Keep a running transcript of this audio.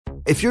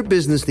If your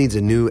business needs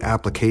a new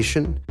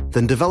application,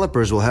 then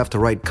developers will have to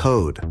write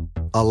code,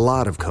 a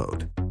lot of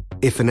code.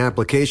 If an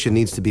application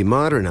needs to be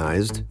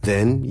modernized,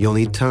 then you'll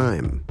need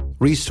time,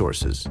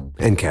 resources,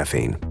 and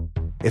caffeine.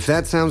 If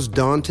that sounds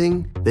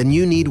daunting, then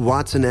you need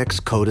Watson X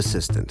Code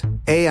Assistant,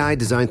 AI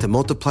designed to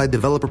multiply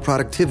developer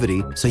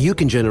productivity so you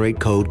can generate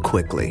code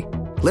quickly.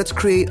 Let's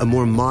create a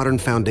more modern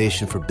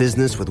foundation for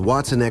business with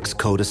Watson X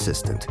Code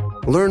Assistant.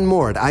 Learn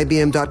more at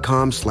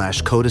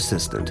ibm.com/code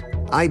assistant.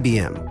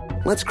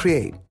 IBM. Let's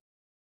create.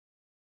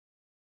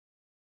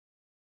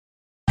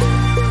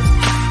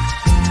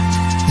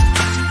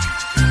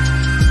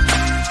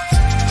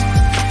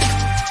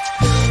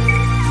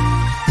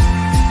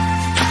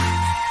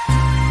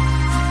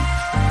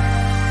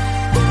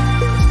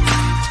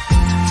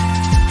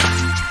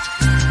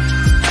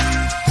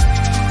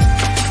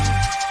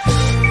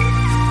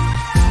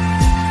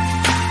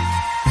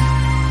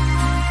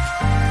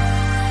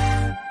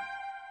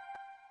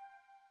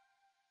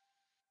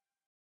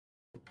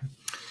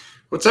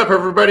 What's up,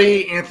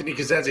 everybody? Anthony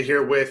Cosenza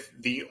here with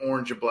the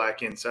Orange and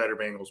Black Insider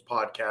Bengals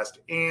podcast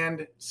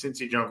and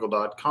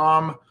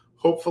CincyJungle.com.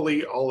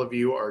 Hopefully, all of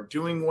you are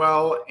doing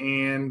well.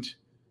 And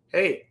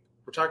hey,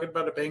 we're talking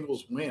about a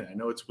Bengals win. I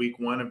know it's week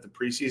 1 of the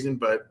preseason,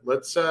 but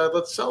let's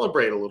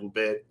celebrate a little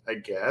bit, I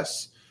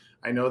guess.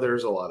 I know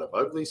there's a lot of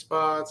ugly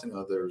spots. I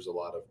know there's a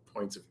lot of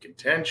points of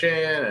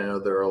contention. I know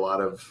there are a lot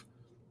of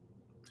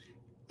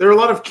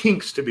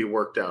kinks to be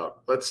worked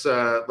out. Let's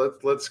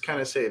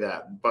kind of say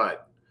that,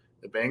 but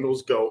the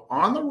Bengals go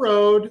on the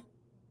road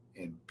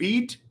and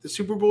beat the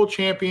Super Bowl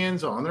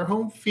champions on their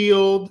home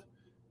field.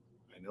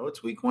 I know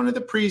it's week 1 of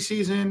the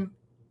preseason,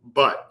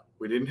 but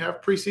we didn't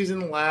have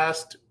preseason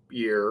last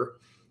year.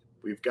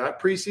 We've got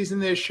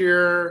preseason this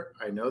year.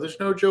 I know there's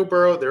no Joe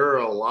Burrow. There are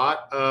a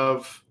lot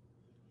of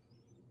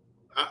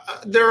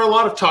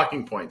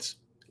talking points.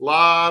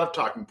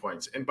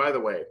 And by the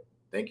way,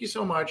 thank you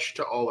so much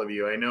to all of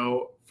you. I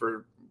know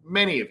for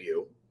many of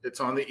you, it's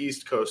on the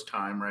East Coast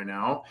time right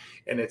now,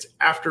 and it's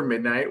after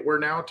midnight. We're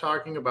now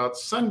talking about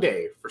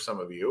Sunday for some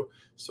of you.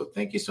 So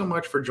thank you so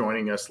much for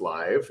joining us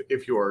live,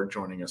 if you are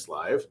joining us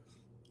live.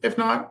 If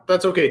not,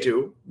 that's okay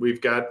too. We've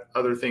got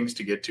other things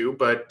to get to.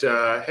 But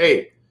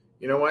hey,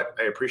 you know what?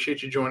 I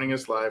appreciate you joining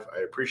us live. I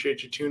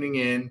appreciate you tuning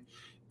in.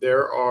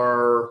 There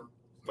are,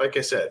 like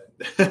I said,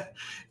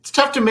 it's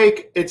tough to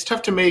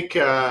make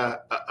a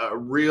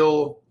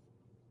real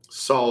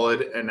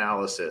solid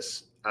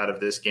analysis out of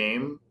this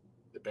game.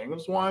 The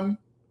Bengals won.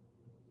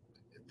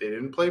 They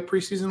didn't play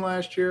preseason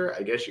last year.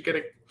 I guess you got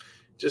to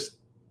just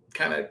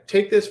kind of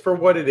take this for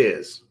what it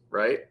is,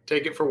 right?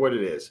 Take it for what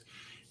it is.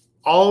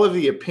 All of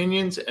the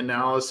opinions,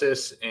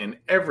 analysis, and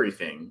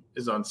everything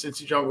is on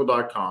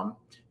CincyJungle.com.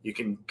 You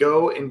can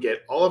go and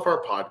get all of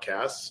our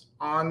podcasts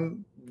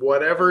on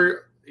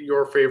whatever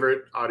your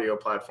favorite audio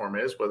platform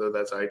is, whether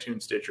that's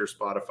iTunes, Stitcher,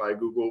 Spotify,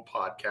 Google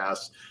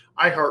Podcasts,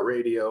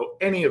 iHeartRadio,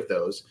 any of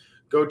those.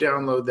 Go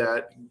download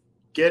that.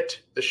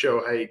 Get the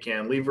show how you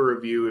can. Leave a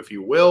review if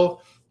you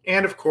will.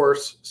 And, of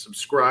course,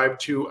 subscribe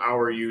to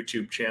our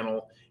YouTube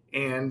channel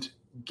and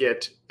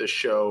get the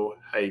show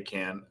how you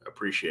can.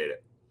 Appreciate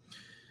it.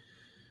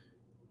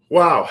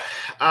 Wow.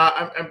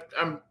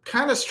 I'm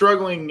kind of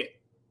struggling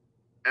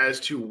as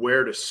to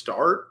where to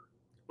start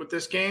with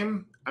this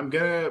game. I'm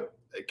going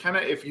to kind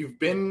of, if you've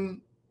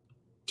been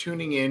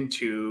tuning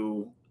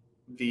into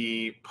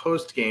the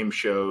post-game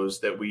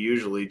shows that we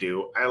usually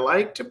do, I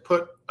like to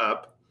put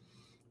up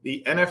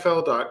the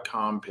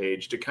NFL.com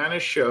page to kind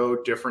of show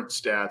different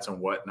stats and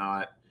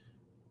whatnot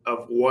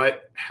of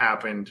what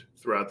happened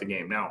throughout the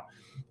game. Now,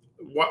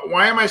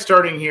 why am I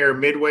starting here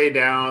midway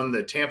down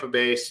the Tampa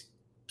Bay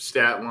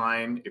stat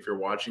line, if you're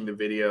watching the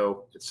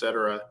video,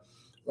 etc.?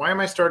 Why am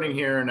I starting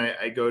here and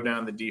I go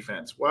down the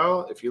defense?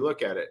 Well, if you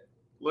look at it,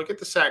 look at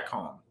the sack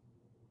column.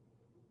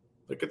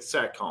 Look at the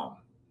sack column.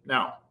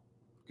 Now,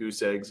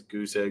 goose eggs,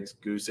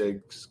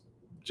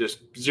 just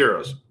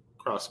zeros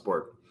across the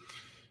board.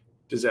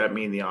 Does that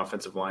mean the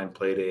offensive line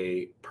played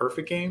a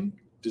perfect game?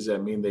 Does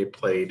that mean they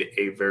played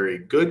a very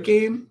good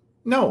game?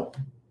 No,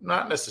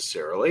 not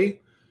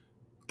necessarily.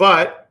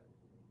 But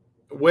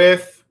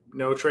with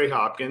no Trey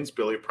Hopkins,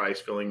 Billy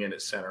Price filling in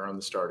at center on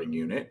the starting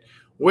unit,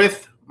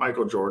 with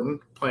Michael Jordan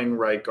playing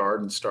right guard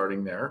and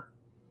starting there,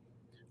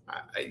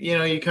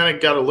 you kind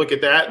of got to look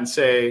at that and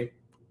say,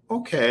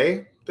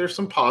 okay, there's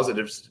some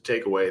positives to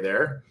take away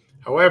there.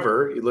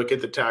 However, you look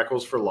at the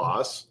tackles for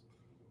loss.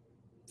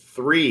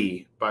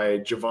 3 by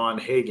Javon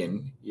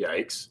Hagan,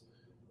 yikes.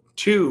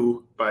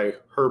 2 by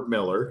Herb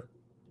Miller.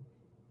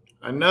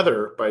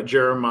 Another by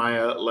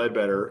Jeremiah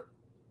Ledbetter.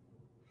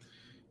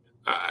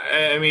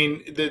 I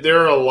mean, there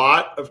are a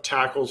lot of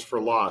tackles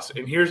for loss.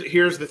 And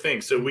here's the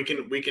thing. So we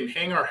can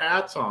hang our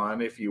hats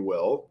on, if you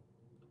will,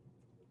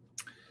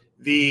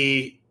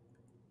 the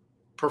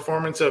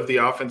performance of the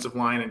offensive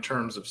line in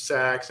terms of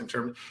sacks, and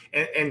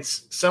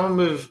some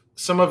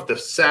of the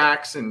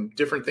sacks and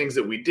different things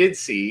that we did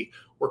see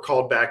were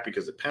called back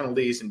because of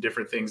penalties and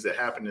different things that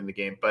happened in the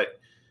game. But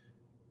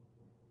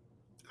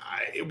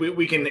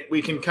we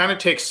can kind of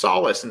take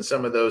solace in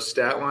some of those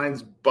stat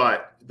lines.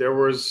 But there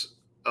was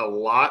a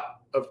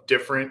lot of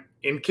different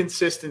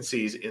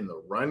inconsistencies in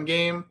the run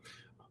game.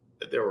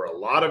 There were a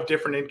lot of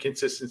different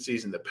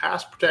inconsistencies in the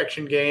pass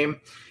protection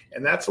game,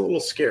 and that's a little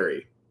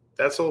scary.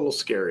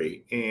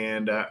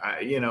 And,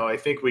 I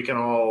think we can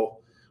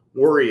all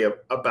worry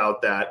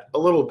about that a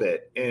little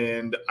bit.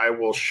 And I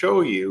will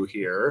show you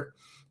here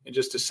in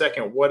just a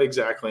second what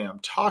exactly I'm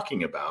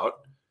talking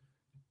about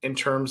in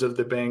terms of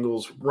the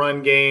Bengals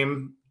run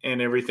game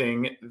and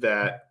everything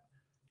that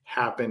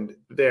happened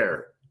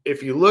there.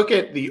 If you look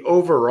at the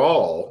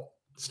overall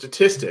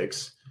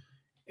statistics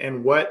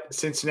and what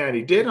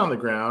Cincinnati did on the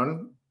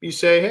ground, you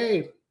say,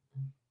 hey,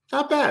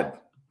 not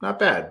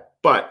bad.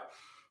 But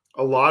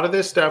a lot of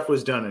this stuff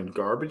was done in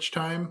garbage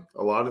time.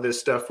 A lot of this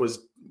stuff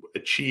was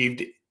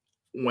achieved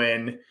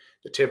when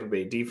the Tampa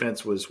Bay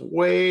defense was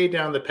way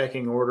down the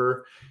pecking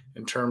order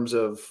in terms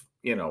of,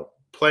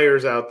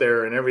 players out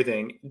there and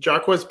everything.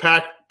 Jacquez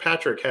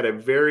Patrick had a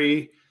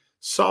very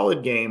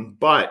solid game,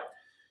 but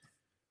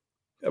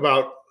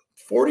about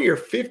 40 or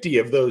 50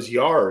 of those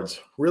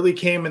yards really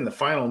came in the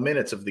final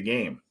minutes of the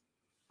game.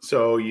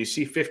 So you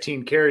see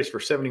 15 carries for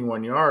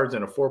 71 yards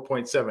and a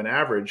 4.7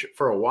 average.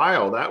 For a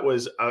while, that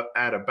was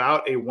at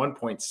about a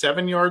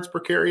 1.7 yards per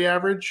carry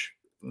average,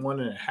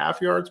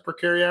 1.5 yards per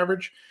carry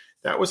average.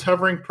 That was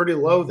hovering pretty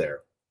low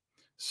there.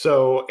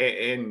 So,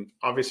 and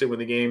obviously when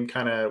the game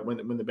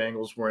when the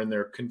Bengals were in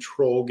their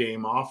control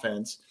game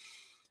offense,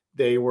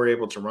 they were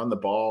able to run the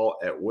ball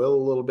at will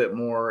a little bit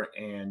more,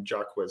 and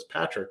Jacquez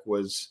Patrick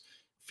was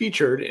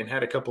featured and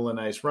had a couple of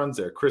nice runs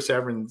there. Chris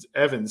Evans,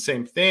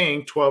 same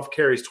thing, 12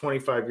 carries,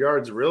 25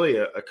 yards, really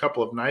a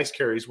couple of nice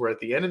carries where at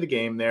the end of the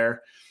game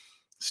there,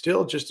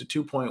 still just a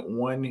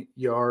 2.1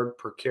 yard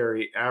per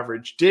carry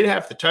average. Did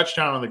have the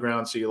touchdown on the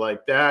ground, so you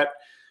like that.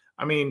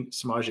 I mean,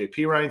 Samaje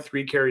Perine,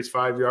 3 carries,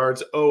 5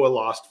 yards. A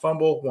lost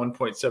fumble,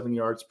 1.7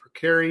 yards per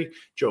carry.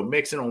 Joe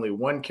Mixon, only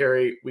 1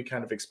 carry. We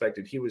kind of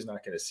expected he was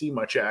not going to see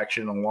much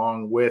action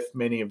along with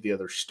many of the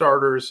other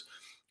starters.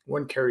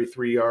 1 carry,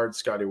 3 yards.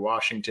 Scotty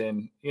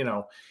Washington,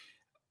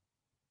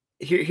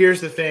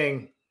 here's the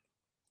thing.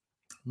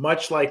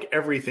 Much like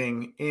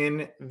everything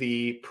in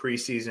the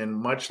preseason,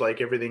 much like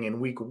everything in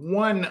week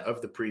 1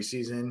 of the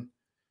preseason,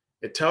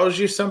 it tells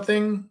you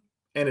something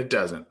and it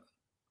doesn't,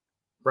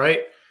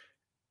 right?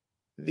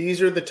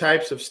 These are the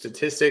types of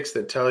statistics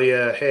that tell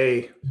you,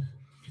 hey,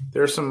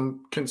 there's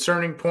some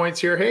concerning points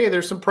here. Hey,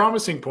 there's some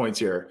promising points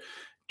here.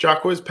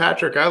 Jacquez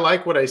Patrick, I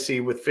like what I see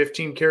with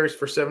 15 carries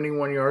for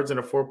 71 yards and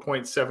a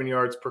 4.7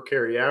 yards per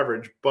carry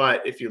average.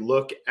 But if you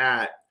look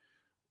at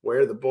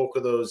where the bulk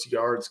of those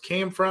yards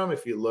came from,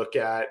 if you look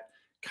at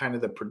kind of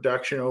the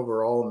production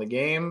overall in the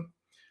game,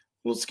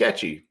 a little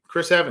sketchy.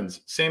 Chris Evans,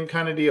 same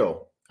kind of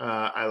deal.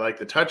 I like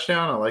the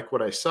touchdown. I like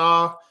what I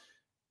saw.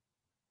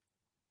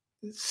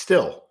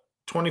 Still,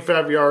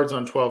 25 yards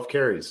on 12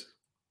 carries,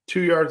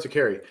 2 yards a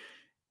carry.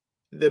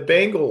 The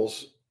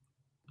Bengals,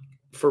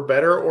 for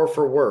better or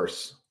for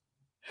worse,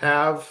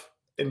 have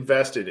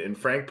invested in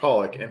Frank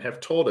Pollock and have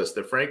told us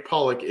that Frank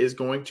Pollock is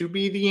going to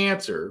be the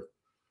answer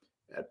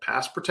at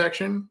pass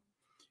protection,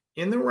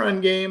 in the run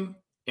game,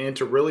 and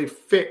to really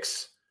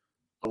fix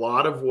a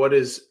lot of what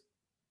is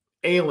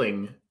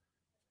ailing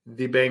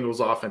the Bengals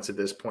offense at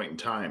this point in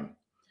time.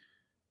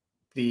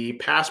 The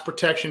pass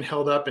protection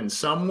held up in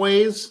some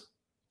ways,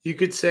 you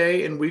could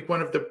say, in week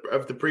 1 of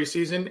the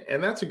preseason,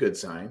 and that's a good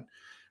sign.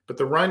 But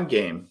the run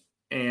game,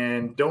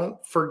 and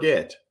don't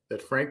forget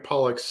that Frank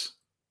Pollock's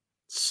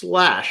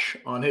slash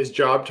on his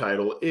job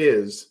title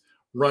is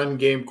run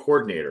game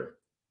coordinator.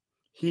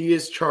 He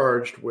is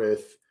charged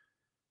with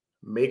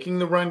making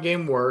the run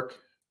game work,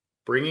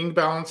 bringing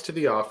balance to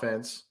the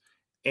offense,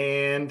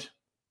 and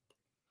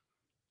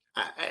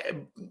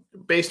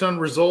based on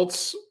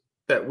results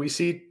that we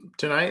see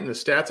tonight and the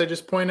stats I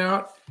just point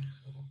out,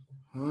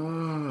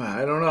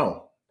 I don't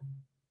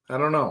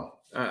know.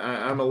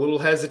 I'm a little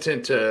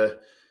hesitant to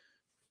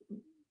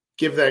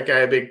give that guy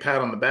a big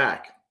pat on the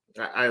back.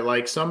 I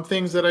like some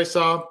things that I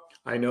saw.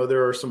 I know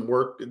there are some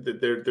work.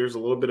 There's a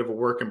little bit of a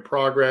work in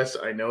progress.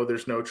 I know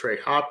there's no Trey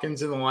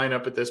Hopkins in the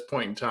lineup at this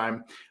point in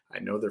time. I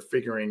know they're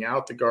figuring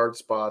out the guard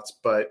spots,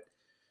 but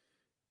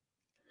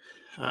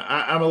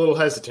I'm a little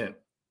hesitant.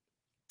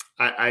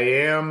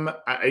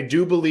 I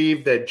do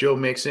believe that Joe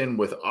Mixon,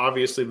 with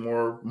obviously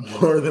more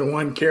than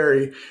 1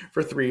 carry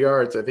for 3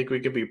 yards, I think we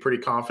could be pretty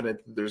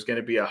confident that there's going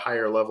to be a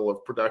higher level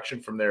of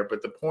production from there.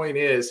 But the point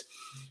is,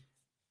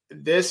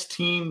 this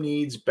team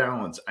needs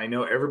balance. I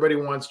know everybody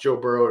wants Joe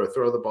Burrow to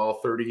throw the ball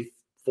 30,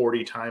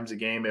 40 times a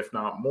game, if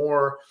not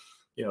more,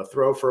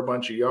 throw for a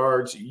bunch of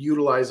yards,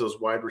 utilize those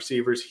wide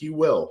receivers. He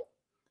will.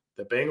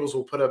 The Bengals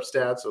will put up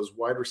stats. Those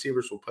wide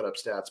receivers will put up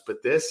stats.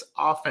 But this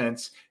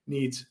offense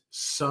needs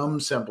some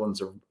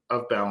semblance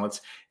of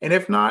balance. And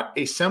if not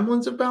a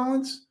semblance of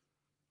balance,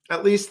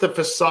 at least the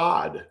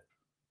facade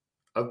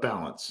of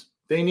balance.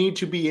 They need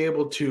to be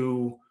able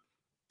to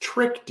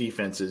trick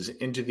defenses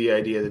into the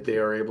idea that they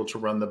are able to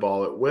run the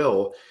ball at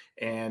will.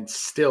 And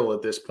still,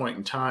 at this point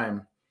in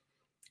time,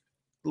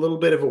 a little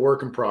bit of a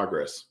work in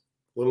progress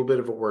little bit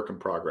of a work in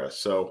progress.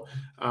 So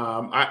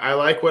I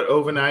like what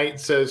Overnight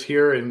says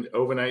here, and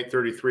Overnight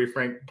 33,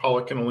 Frank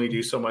Pollock can only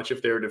do so much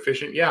if they're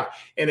deficient. Yeah.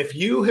 And if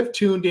you have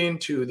tuned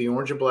into the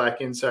Orange and Black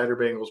Insider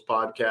Bengals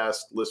podcast,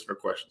 Listener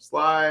Questions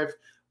Live,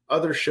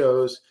 other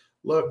shows,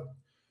 look,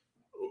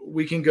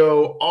 we can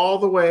go all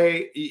the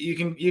way. You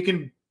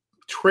can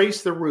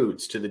trace the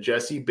roots to the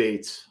Jesse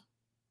Bates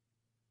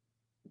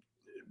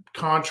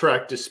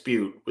contract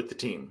dispute with the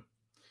team.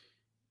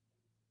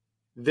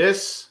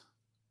 This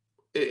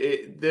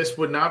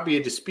would not be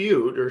a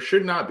dispute, or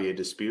should not be a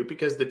dispute,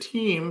 because the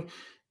team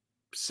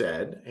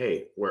said,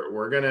 hey,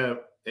 we're going to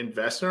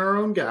invest in our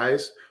own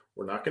guys.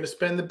 We're not going to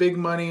spend the big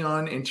money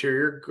on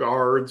interior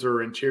guards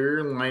or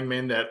interior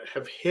linemen that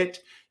have hit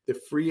the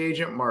free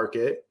agent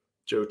market,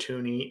 Joe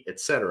Thuney,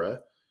 etc.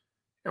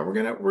 And we're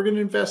going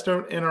to invest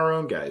in our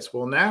own guys.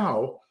 Well,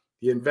 now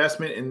the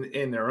investment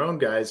in their own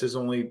guys has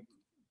only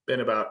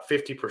been about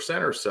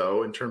 50% or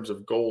so in terms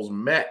of goals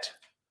met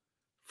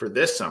for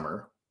this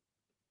summer.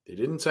 They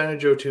didn't sign a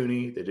Joe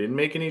Thuney. They didn't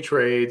make any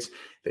trades.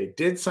 They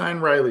did sign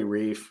Riley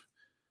Reef.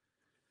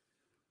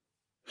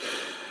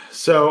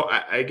 So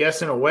I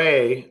guess in a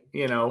way,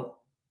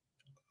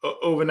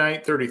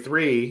 Overnight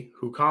 33,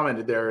 who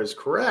commented there, is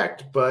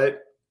correct,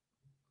 but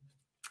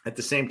at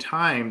the same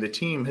time, the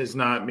team has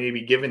not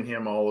maybe given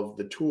him all of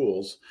the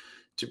tools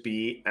to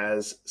be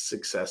as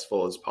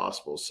successful as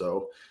possible.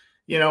 So,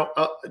 hey,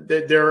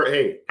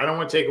 I don't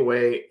want to take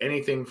away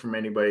anything from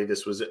anybody.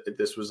 This was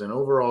an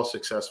overall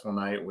successful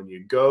night. When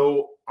you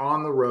go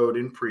on the road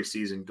in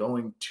preseason,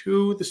 going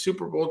to the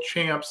Super Bowl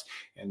champs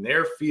and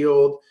their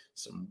field,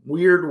 some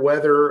weird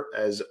weather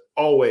as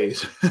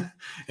always,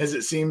 as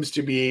it seems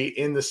to be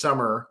in the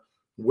summer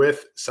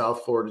with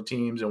South Florida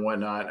teams and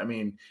whatnot. I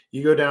mean,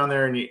 you go down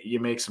there and you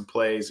make some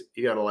plays.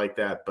 You got to like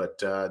that. But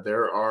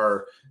there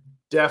are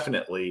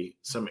definitely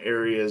some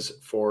areas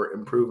for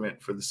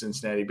improvement for the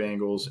Cincinnati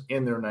Bengals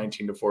in their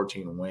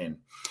 19-14 win.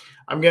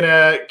 I'm going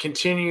to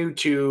continue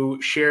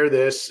to share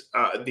this,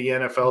 the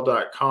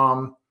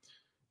NFL.com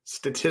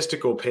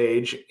statistical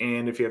page.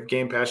 And if you have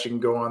Game Pass, you can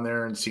go on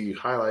there and see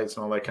highlights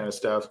and all that kind of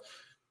stuff.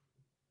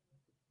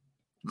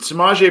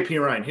 Samaje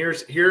Perine.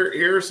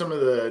 Here are some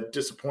of the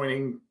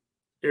disappointing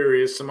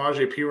areas.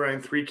 Samaje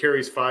Perine, 3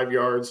 carries, 5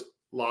 yards,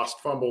 lost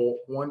fumble,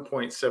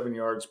 1.7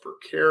 yards per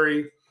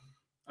carry.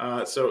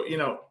 So,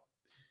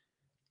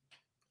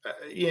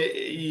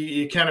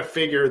 you kind of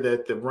figure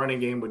that the running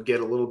game would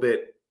get a little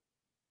bit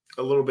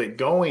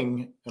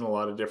going in a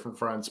lot of different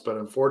fronts, but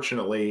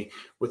unfortunately,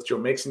 with Joe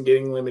Mixon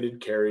getting limited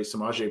carries,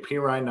 Samaje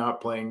Perine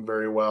not playing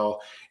very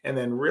well, and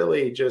then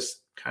really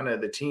just kind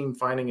of the team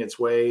finding its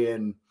way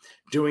and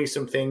doing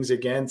some things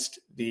against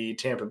the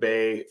Tampa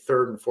Bay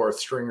 3rd and 4th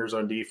stringers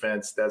on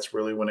defense, that's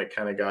really when it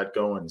kind of got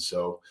going.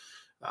 So,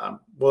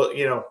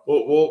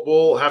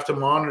 we'll have to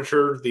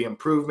monitor the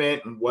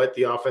improvement and what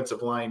the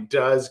offensive line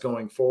does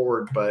going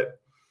forward. But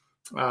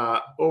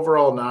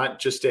overall, not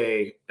just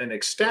an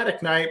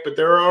ecstatic night, but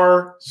there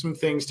are some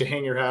things to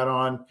hang your hat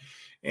on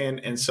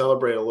and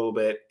celebrate a little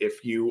bit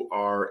if you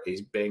are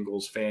a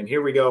Bengals fan.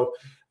 Here we go.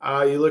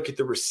 You look at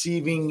the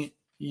receiving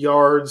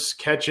yards,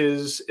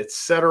 catches,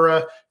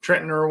 etc.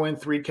 Trenton Irwin,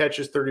 3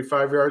 catches,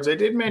 35 yards. I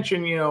did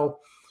mention,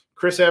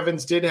 Chris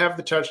Evans did have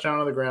the touchdown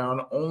on the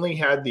ground, only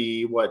had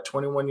the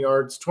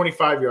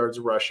 25 yards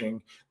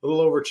rushing, a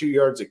little over 2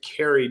 yards a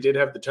carry, did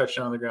have the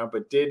touchdown on the ground,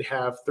 but did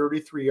have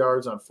 33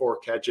 yards on 4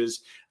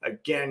 catches,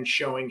 again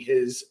showing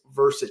his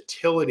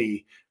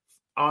versatility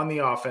on the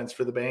offense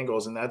for the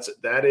Bengals. And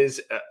that is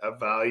a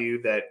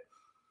value that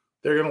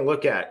they're going to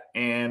look at,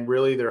 and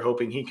really they're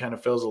hoping he kind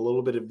of fills a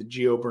little bit of the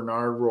Gio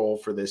Bernard role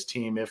for this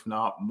team, if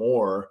not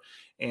more,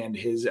 and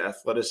his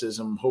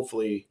athleticism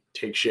hopefully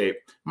take shape.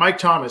 Mike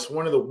Thomas,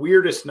 one of the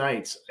weirdest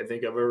nights I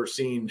think I've ever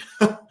seen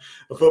a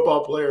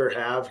football player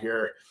have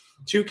here.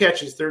 2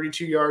 catches,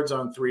 32 yards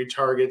on 3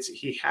 targets.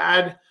 He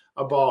had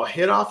a ball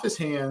hit off his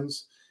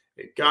hands.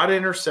 It got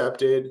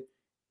intercepted.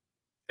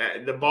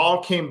 The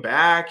ball came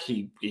back.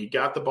 He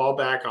got the ball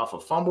back off a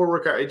fumble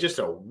recovery. Just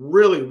a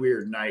really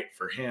weird night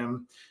for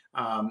him.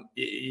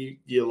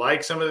 You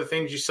like some of the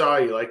things you saw.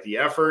 You like the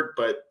effort,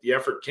 but the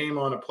effort came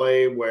on a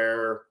play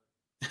where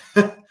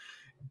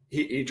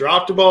he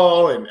dropped a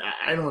ball, and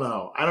I don't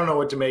know. I don't know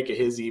what to make of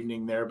his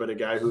evening there, but a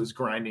guy who's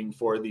grinding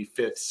for the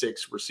 5th,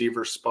 6th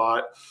receiver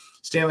spot.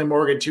 Stanley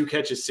Morgan, 2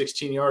 catches,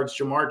 16 yards.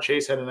 Jamar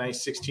Chase had a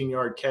nice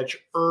 16-yard catch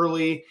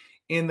early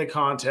in the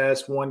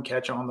contest. 1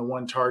 catch on the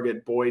 1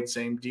 target. Boyd,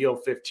 same deal,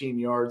 15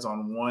 yards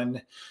on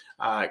 1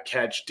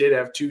 catch. Did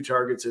have 2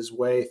 targets his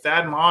way.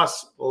 Thad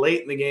Moss,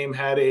 late in the game,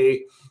 had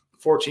a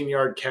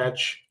 14-yard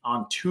catch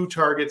on 2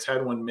 targets,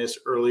 had 1 miss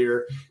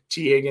earlier.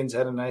 T. Higgins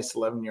had a nice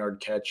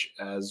 11-yard catch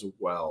as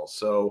well.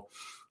 So,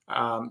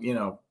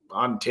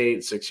 on Tate,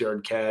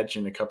 6-yard catch,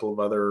 and a couple of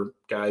other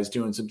guys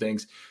doing some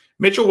things.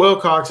 Mitchell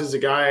Wilcox is a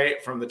guy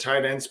from the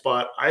tight end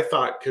spot I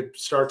thought could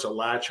start to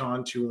latch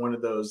on to one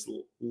of those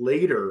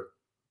later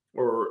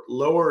or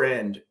lower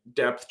end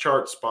depth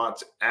chart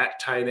spots at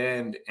tight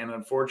end, and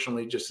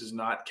unfortunately just is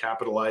not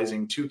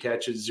capitalizing. 2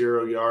 catches,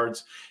 0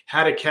 yards.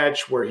 Had a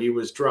catch where he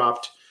was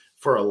dropped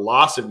for a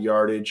loss of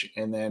yardage,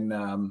 and then,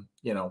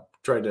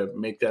 tried to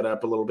make that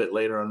up a little bit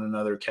later on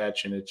another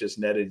catch, and it just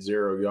netted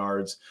 0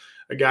 yards.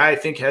 A guy I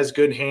think has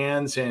good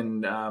hands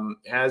and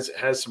has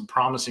some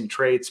promising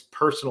traits,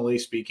 personally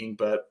speaking,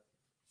 but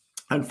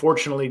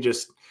unfortunately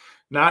just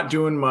not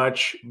doing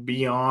much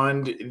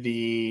beyond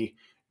the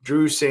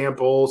Drew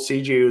Sample,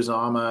 CJ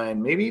Uzama,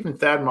 and maybe even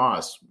Thad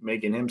Moss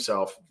making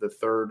himself the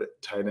third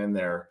tight end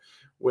there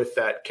with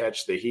that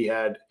catch that he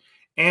had.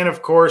 And,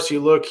 of course, you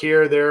look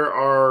here, there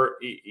are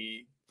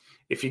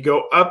 – if you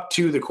go up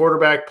to the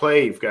quarterback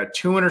play, you've got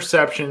 2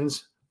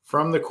 interceptions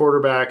from the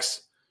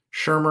quarterbacks,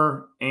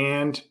 Shermer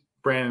and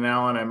Brandon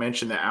Allen. I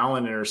mentioned the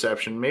Allen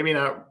interception. Maybe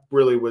not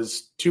really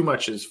was too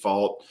much his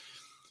fault.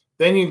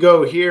 Then you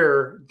go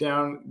here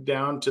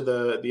down to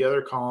the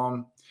other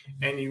column,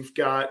 and you've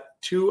got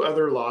 2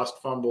 other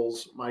lost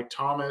fumbles, Mike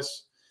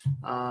Thomas,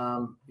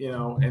 and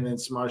then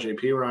Samaje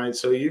Perine.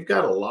 So you've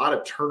got a lot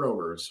of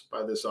turnovers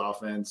by this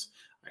offense.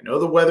 I know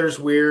the weather's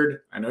weird.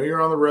 I know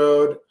you're on the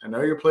road. I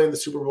know you're playing the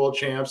Super Bowl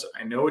champs.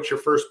 I know it's your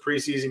first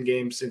preseason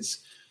game since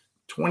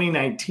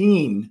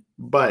 2019,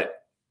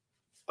 but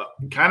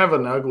kind of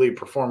an ugly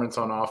performance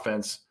on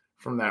offense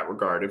from that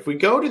regard. If we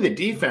go to the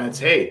defense,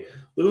 hey,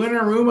 Lou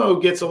Anarumo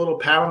gets a little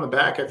pat on the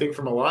back, I think,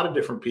 from a lot of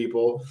different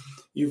people.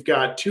 You've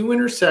got 2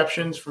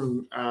 interceptions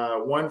from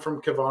one from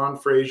Kevon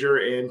Frazier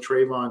and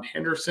Trayvon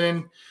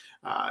Henderson.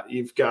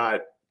 You've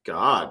got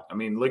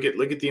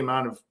look at the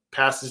amount of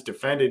passes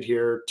defended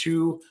here.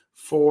 2,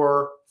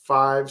 4,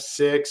 5,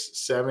 6,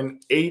 7,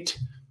 8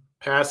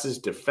 passes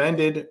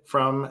defended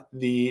from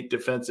the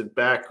defensive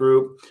back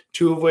group,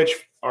 2 of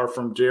which are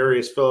from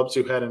Darius Phillips,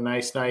 who had a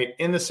nice night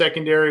in the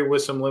secondary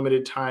with some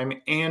limited time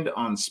and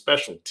on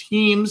special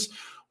teams.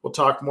 We'll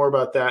talk more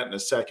about that in a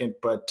second,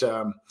 but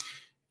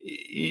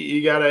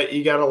you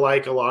gotta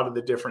like a lot of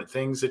the different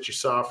things that you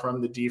saw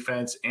from the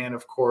defense. And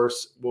of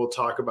course, we'll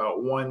talk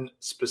about one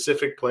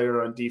specific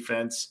player on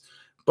defense,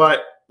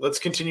 but let's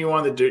continue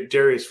on the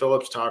Darius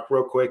Phillips talk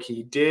real quick.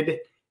 He did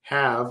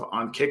have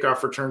on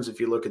kickoff returns, if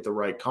you look at the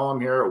right column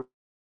here,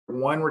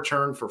 1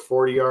 return for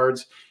 40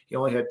 yards. He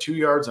only had 2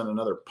 yards on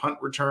another punt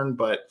return,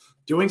 but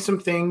doing some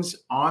things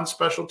on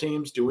special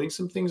teams, doing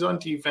some things on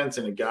defense,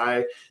 and a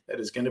guy that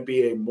is going to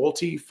be a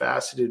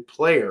multifaceted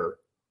player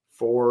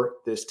for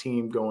this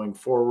team going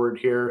forward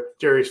here.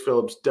 Darius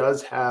Phillips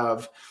does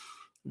have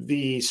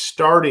the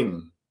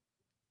starting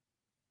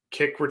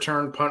kick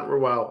return, punt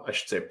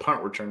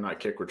return, not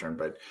kick return,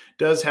 but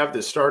does have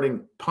the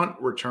starting punt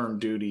return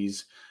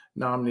duties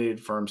nominated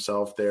for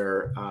himself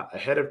there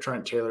ahead of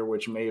Trent Taylor,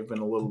 which may have been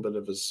a little bit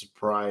of a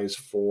surprise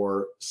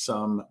for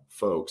some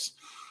folks.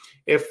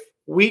 If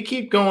we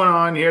keep going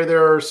on here,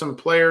 there are some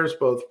players,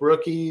 both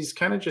rookies,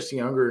 kind of just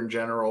younger in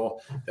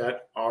general,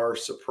 that are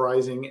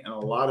surprising in a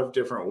lot of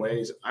different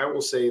ways. I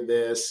will say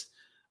this.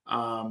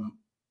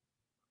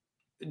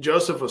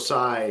 Joseph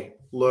Osai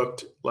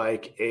looked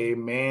like a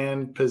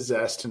man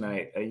possessed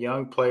tonight, a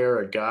young player,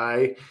 a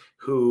guy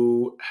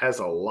who has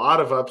a lot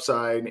of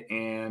upside.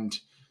 And,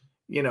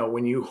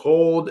 when you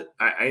hold,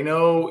 I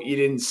know you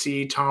didn't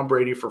see Tom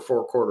Brady for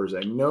 4 quarters. I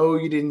know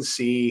you didn't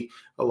see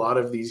a lot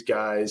of these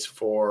guys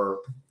for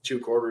 2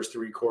 quarters,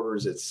 3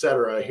 quarters,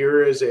 etc.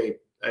 Here is a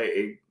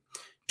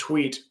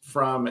tweet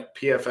from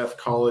PFF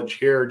College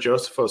here.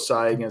 Joseph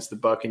Osai against the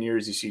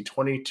Buccaneers. You see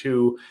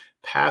 22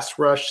 pass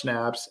rush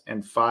snaps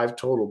and 5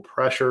 total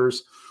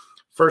pressures.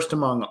 First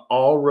among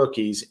all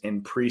rookies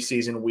in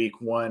preseason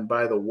week 1.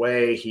 By the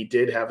way, he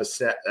did have a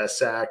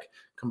sack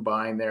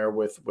combined there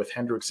with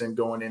Hendrickson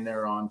going in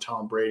there on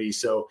Tom Brady.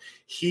 So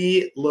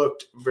he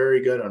looked very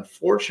good.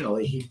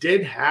 Unfortunately, he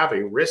did have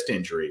a wrist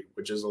injury,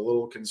 which is a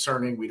little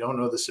concerning. We don't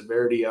know the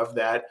severity of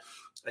that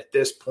at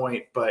this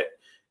point, but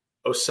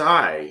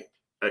Osai,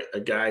 a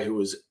guy who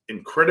is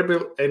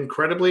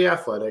incredibly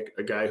athletic,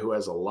 a guy who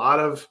has a lot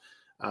of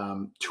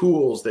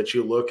tools that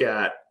you look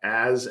at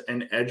as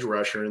an edge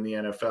rusher in the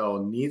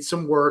NFL, needs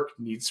some work,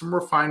 needs some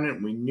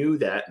refinement. We knew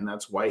that, and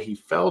that's why he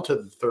fell to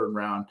the 3rd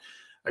round.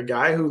 A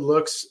guy who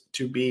looks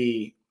to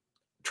be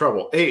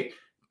trouble. Hey,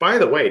 by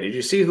the way, did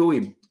you see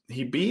who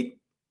he beat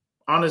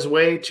on his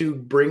way to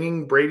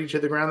bringing Brady to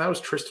the ground? That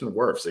was Tristan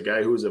Wirfs, a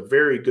guy who was a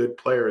very good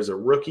player as a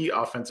rookie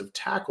offensive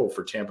tackle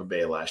for Tampa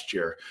Bay last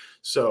year.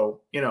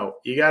 So, you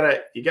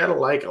gotta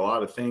like a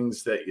lot of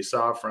things that you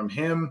saw from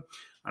him.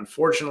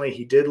 Unfortunately,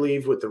 he did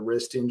leave with the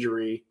wrist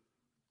injury.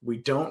 We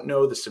don't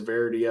know the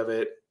severity of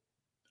it.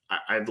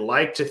 I'd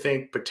like to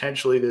think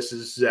potentially this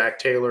is Zach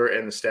Taylor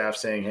and the staff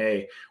saying,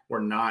 hey, we're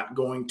not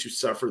going to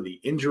suffer the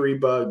injury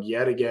bug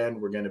yet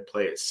again. We're going to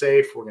play it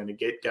safe. We're going to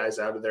get guys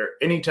out of there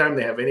anytime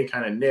they have any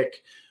kind of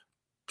nick,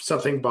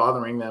 something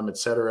bothering them,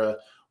 etc.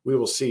 We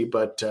will see,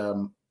 but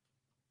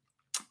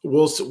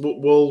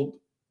we'll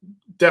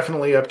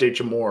definitely update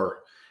you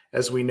more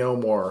as we know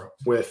more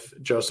with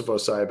Joseph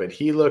Osai. But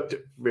he looked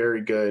very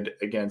good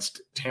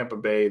against Tampa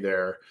Bay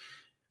there.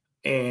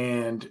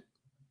 And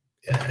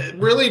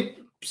really,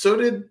 so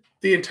did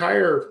the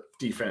entire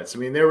defense. I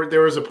mean,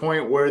 there was a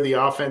point where the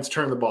offense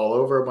turned the ball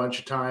over a bunch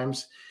of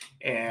times.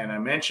 And I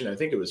mentioned, I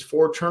think it was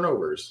 4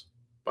 turnovers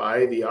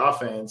by the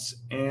offense,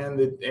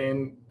 and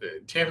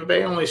Tampa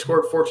Bay only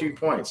scored 14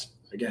 points.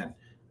 Again,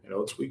 I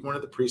know it's week 1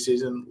 of the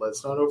preseason.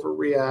 Let's not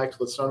overreact.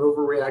 Let's not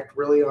overreact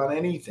really on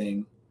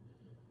anything.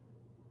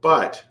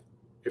 But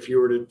if you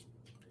were to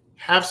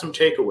have some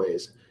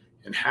takeaways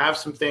and have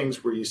some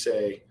things where you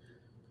say,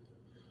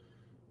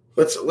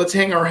 let's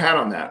hang our hat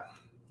on that.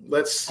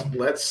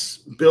 Let's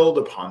build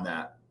upon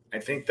that. I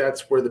think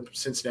that's where the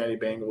Cincinnati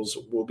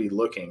Bengals will be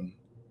looking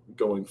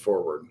going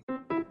forward.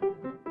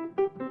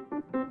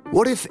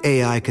 What if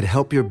AI could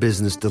help your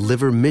business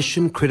deliver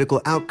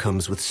mission-critical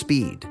outcomes with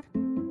speed?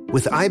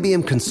 With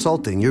IBM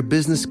Consulting, your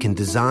business can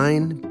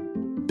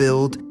design,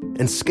 build,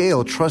 and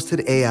scale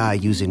trusted AI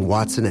using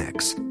Watson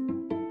X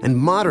and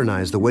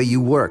modernize the way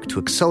you work to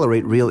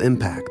accelerate real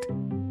impact.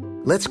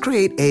 Let's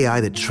create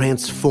AI that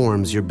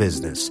transforms your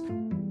business.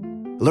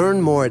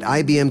 Learn more at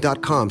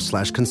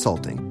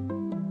ibm.com/consulting.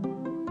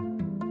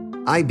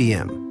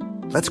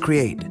 IBM. Let's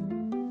create.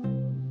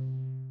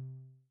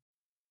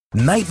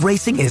 Night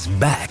racing is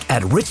back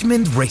at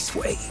Richmond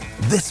Raceway.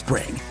 This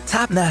spring,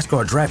 top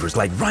NASCAR drivers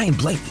like Ryan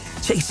Blaney,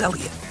 Chase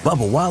Elliott,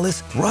 Bubba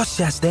Wallace, Ross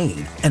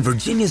Chastain, and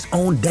Virginia's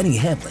own Denny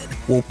Hamlin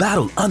will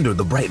battle under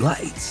the bright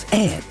lights.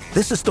 And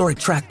this historic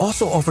track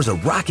also offers a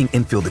rocking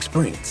infield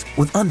experience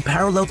with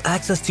unparalleled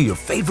access to your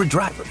favorite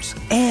drivers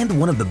and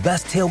one of the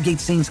best tailgate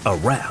scenes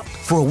around.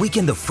 For a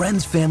weekend of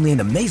friends, family,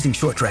 and amazing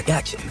short track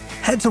action,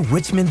 head to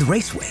Richmond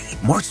Raceway,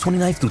 March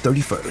 29th through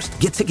 31st.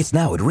 Get tickets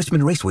now at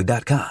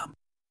richmondraceway.com.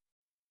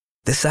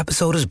 This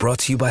episode is brought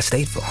to you by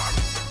State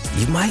Farm.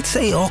 You might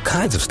say all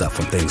kinds of stuff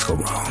when things go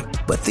wrong,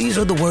 but these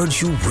are the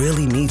words you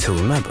really need to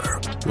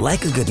remember.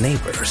 Like a good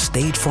neighbor,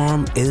 State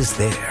Farm is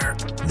there.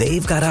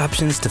 They've got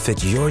options to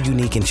fit your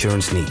unique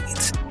insurance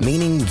needs,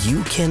 meaning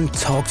you can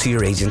talk to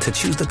your agent to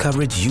choose the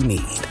coverage you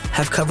need.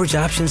 Have coverage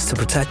options to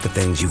protect the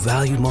things you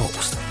value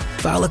most.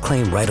 File a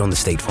claim right on the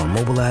State Farm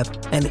mobile app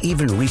and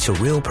even reach a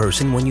real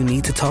person when you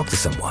need to talk to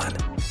someone.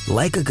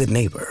 Like a good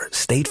neighbor,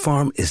 State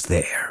Farm is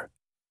there.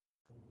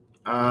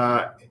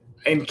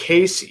 In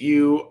case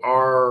you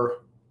are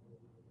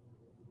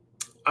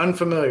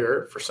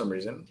unfamiliar for some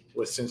reason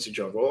with Cincy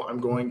Jungle, I'm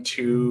going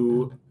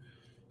to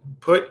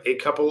put a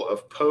couple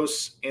of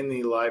posts in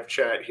the live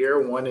chat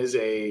here. One is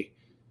a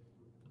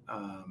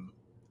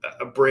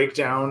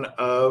breakdown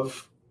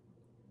of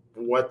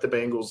what the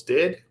Bengals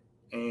did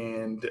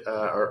and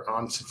are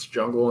on Cincy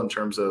Jungle in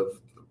terms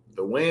of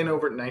the win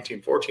over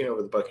 19-14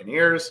 over the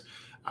Buccaneers.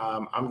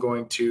 I'm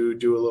going to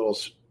do a little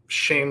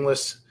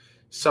shameless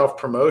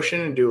self-promotion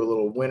and do a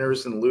little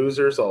winners and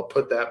losers. I'll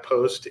put that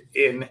post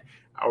in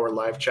our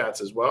live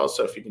chats as well.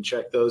 So if you can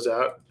check those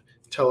out,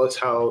 tell us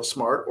how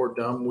smart or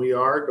dumb we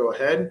are, go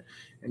ahead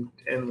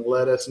and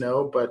let us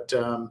know. But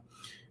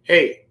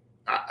hey,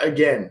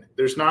 again,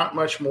 there's not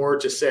much more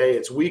to say.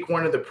 It's week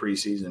 1 of the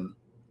preseason.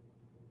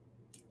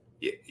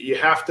 You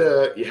have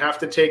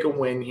to take a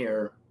win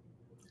here,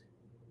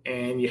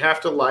 and you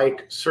have to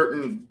like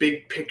certain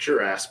big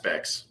picture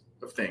aspects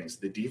of things.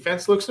 The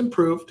defense looks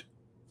improved.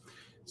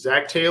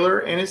 Zach Taylor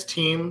and his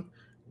team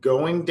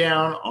going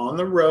down on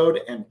the road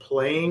and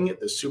playing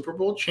the Super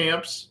Bowl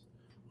champs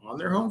on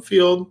their home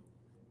field,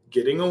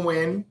 getting a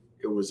win.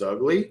 It was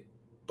ugly.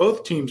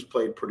 Both teams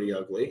played pretty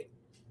ugly.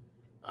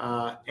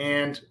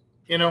 And,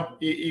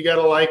 you got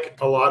to like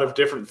a lot of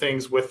different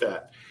things with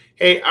that.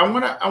 Hey, I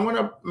want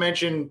to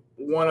mention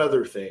one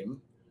other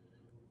thing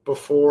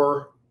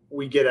before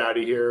we get out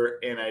of here,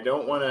 and I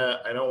don't want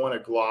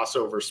to gloss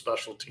over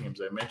special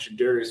teams. I mentioned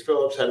Darius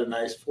Phillips had a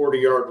nice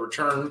 40-yard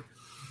return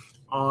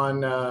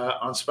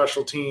on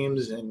special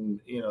teams, and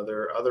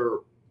there are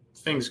other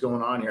things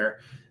going on here.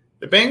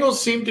 The Bengals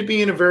seem to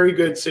be in a very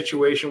good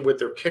situation with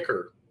their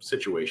kicker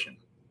situation.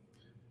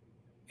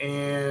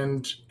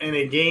 And in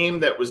a game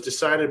that was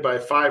decided by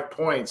 5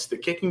 points, the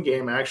kicking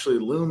game actually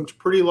loomed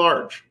pretty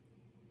large.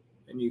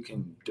 And you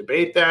can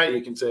debate that.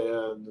 You can say,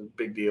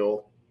 big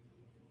deal.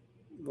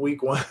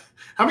 Week 1.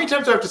 How many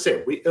times do I have to say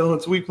it?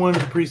 It's week 1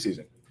 of the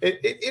preseason.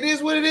 It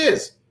is what it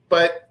is.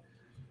 But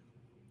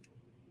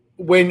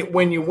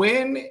when you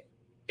win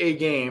a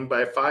game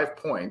by 5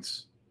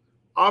 points,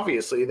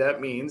 obviously that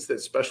means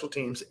that special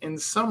teams in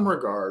some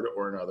regard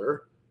or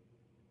another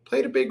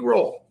played a big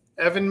role.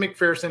 Evan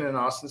McPherson and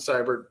Austin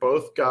Seibert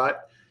both got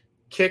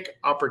kick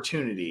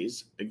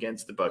opportunities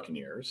against the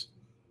Buccaneers.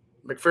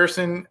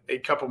 McPherson a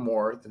couple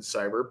more than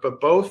Seibert, but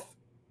both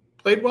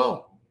played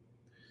well.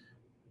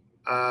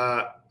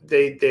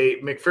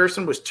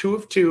 McPherson was 2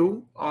 of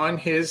 2 on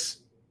his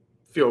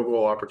field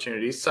goal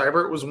opportunities.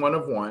 Seibert was 1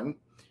 of 1.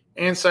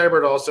 And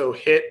Seibert also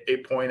hit a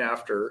point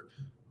after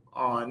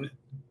on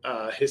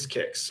his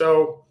kicks.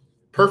 So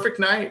perfect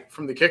night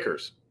from the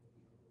kickers.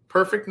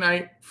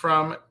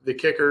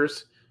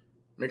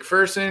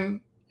 McPherson,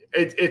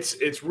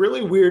 it's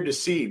really weird to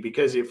see,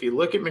 because if you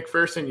look at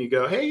McPherson, you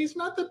go, hey, he's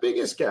not the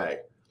biggest guy,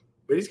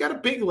 but he's got a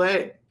big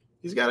leg.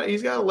 He's got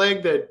a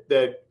leg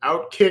that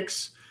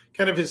outkicks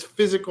kind of his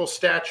physical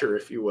stature,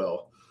 if you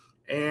will.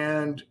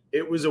 And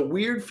it was a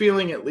weird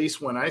feeling, at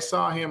least when I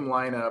saw him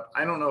line up.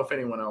 I don't know if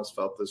anyone else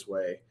felt this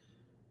way.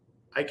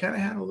 I kind of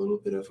had a little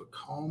bit of a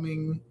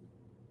calming,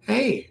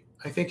 hey,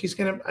 I think he's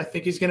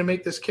gonna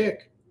make this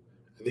kick.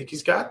 I think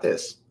he's got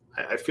this.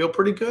 I feel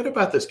pretty good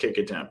about this kick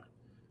attempt.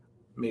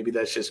 Maybe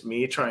that's just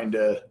me trying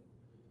to,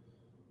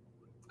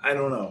 I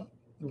don't know,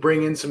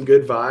 bring in some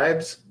good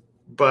vibes.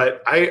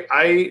 But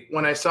I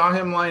when I saw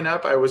him line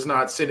up, I was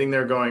not sitting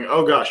there going,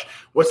 oh gosh,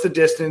 what's the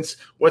distance?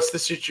 What's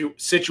the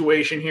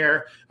situation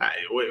here?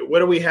 What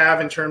do we have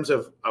in terms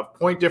of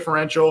point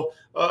differential?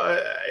 I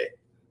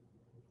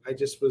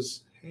just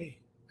was, hey,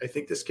 I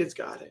think this kid's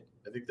got it.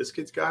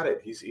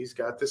 He's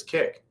got this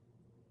kick.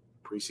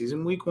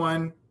 Preseason week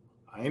 1,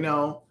 I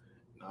know,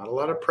 not a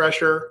lot of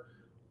pressure.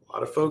 A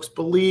lot of folks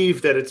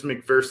believe that it's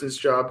McPherson's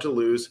job to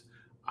lose.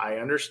 I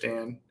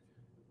understand,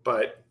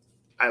 but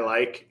I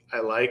like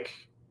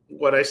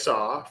what I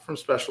saw from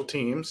special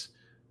teams,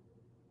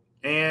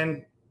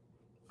 and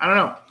I don't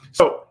know.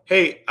 So,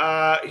 hey,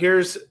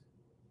 here's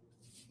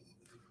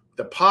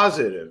the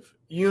positive,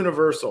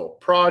 universal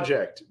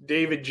project,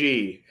 David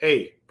G.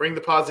 Hey, bring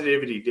the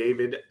positivity,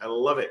 David. I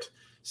love it.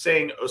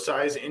 Saying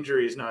Osai's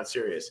injury is not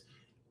serious.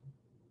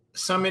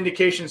 Some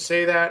indications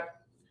say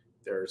that.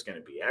 There's going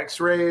to be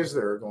x-rays.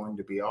 There are going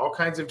to be all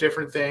kinds of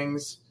different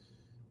things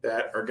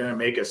that are going to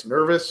make us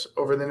nervous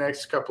over the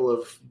next couple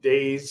of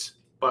days,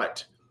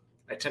 but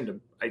I tend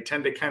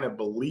to kind of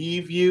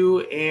believe you,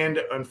 and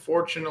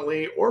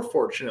unfortunately or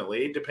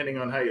fortunately, depending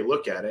on how you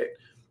look at it,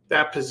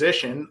 that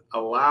position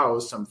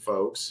allows some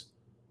folks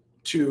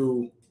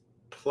to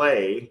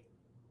play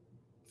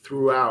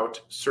throughout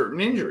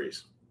certain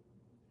injuries.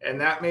 And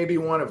that may be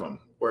one of them,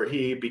 where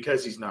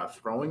because he's not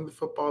throwing the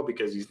football,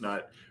 because he's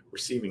not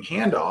receiving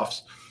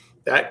handoffs,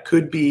 that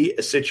could be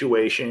a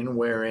situation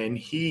wherein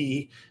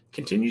he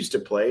continues to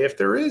play if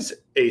there is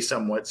a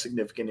somewhat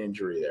significant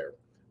injury there.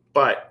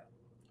 But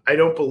I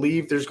don't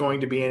believe there's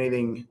going to be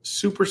anything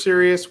super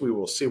serious. We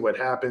will see what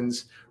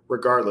happens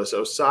regardless.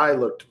 Osai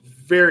looked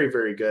very,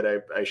 very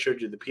good. I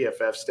showed you the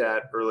PFF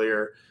stat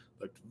earlier.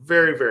 Looked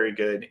very, very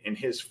good in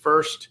his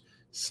first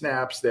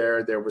snaps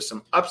there. There were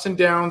some ups and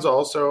downs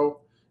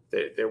also.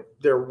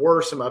 There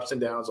were some ups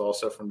and downs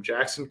also from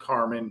Jackson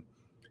Carman.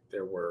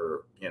 There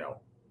were,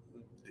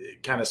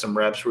 kind of some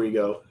reps where you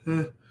go,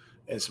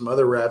 and some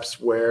other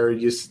reps where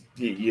you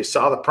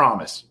saw the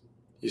promise.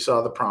 You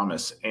saw the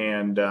promise.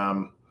 And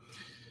I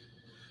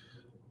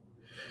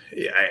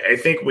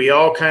think we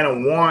all kind of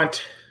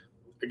want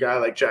a guy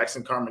like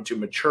Jackson Carman to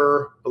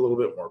mature a little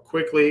bit more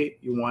quickly.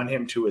 You want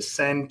him to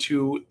ascend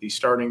to the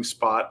starting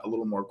spot a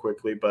little more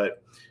quickly.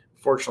 But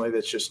fortunately,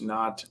 that's just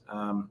not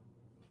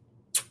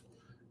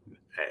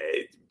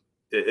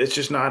it's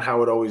just not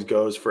how it always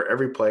goes for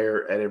every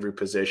player at every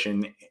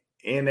position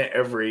in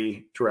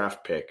every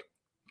draft pick.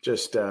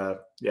 Just,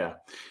 yeah.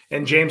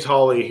 And James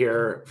Hawley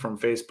here from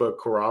Facebook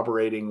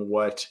corroborating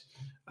what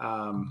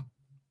some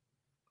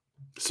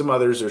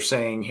others are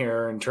saying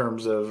here in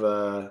terms of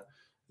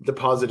the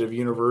positive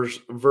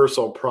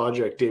universal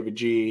project, David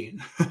G.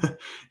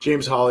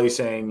 James Hawley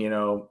saying,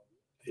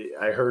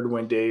 I heard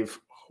when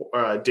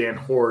Dan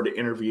Horde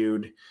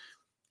interviewed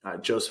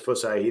Joseph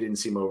Osai, he didn't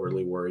seem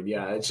overly worried.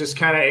 Yeah, it's just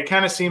it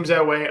kind of seems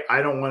that way.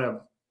 I don't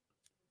want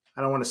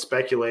to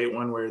speculate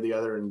one way or the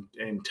other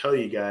and tell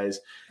you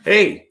guys,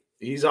 hey,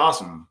 he's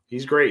awesome.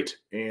 He's great.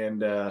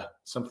 And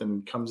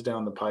something comes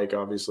down the pike,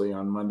 obviously,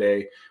 on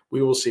Monday.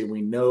 We will see.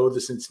 We know the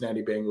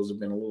Cincinnati Bengals have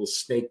been a little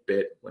snake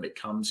bit when it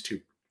comes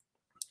to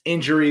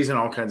injuries and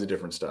all kinds of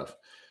different stuff.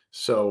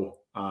 So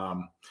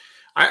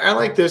I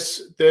like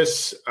this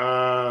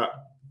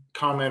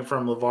comment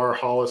from LeVar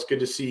Hollis. Good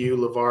to see you,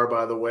 LeVar,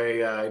 by the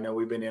way. I know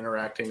we've been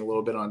interacting a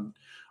little bit on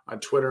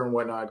Twitter and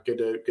whatnot. Good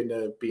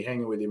to be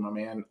hanging with you, my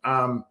man.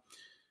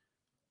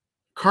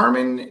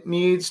 Carman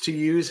needs to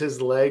use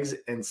his legs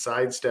and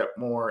sidestep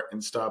more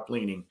and stop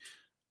leaning.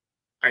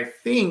 I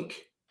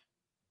think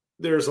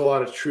there's a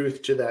lot of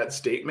truth to that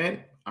statement.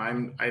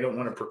 I don't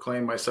want to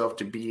proclaim myself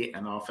to be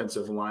an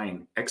offensive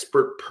line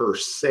expert per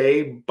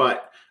se,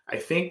 but I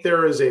think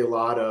there is a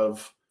lot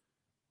of,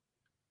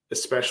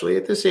 especially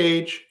at this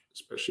age,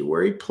 especially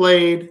where he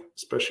played,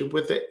 especially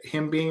with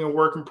him being a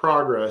work in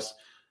progress,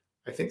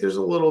 I think there's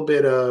a little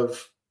bit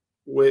of,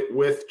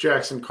 with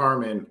Jackson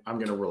Carman, I'm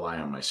going to rely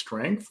on my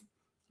strength.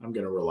 I'm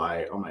going to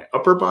rely on my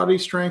upper body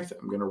strength.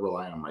 I'm going to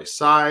rely on my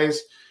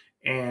size,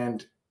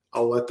 and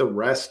I'll let the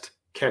rest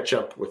catch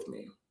up with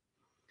me.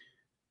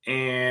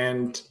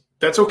 And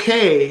that's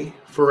okay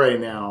for right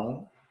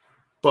now,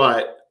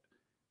 but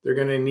they're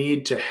going to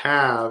need to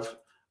have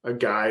a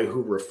guy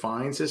who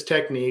refines his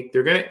technique.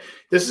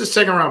 This is a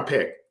second-round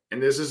pick,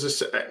 and this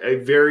is a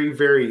very,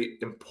 very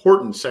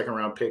important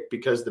second-round pick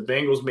because the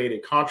Bengals made a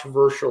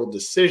controversial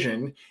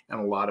decision in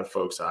a lot of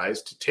folks'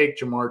 eyes to take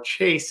Jamar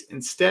Chase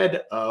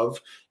instead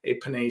of a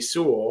Penei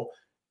Sewell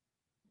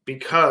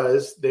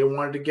because they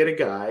wanted to get a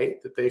guy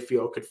that they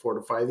feel could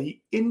fortify the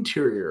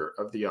interior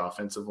of the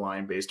offensive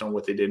line based on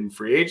what they did in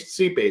free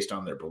agency, based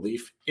on their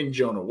belief in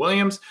Jonah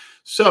Williams.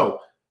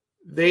 So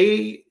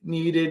they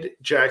needed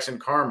Jackson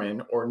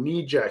Carman, or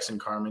need Jackson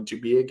Carman, to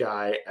be a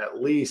guy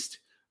at least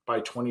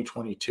by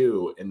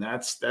 2022, and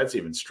that's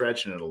even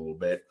stretching it a little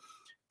bit,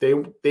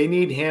 They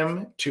need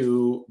him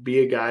to be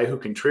a guy who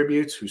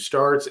contributes, who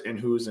starts, and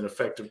who's an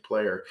effective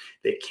player.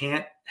 They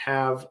can't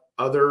have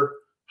other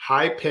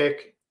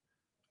high-pick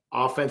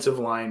offensive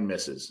line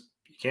misses.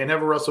 You can't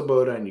have a Russell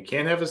Bodine. You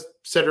can't have a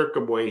Cedric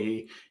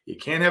Gaboyehi. You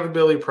can't have a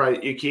Billy Price.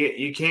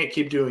 You can't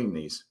keep doing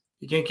these.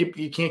 You can't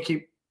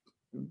keep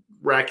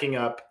racking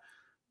up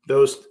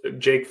those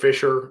Jake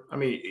Fisher. I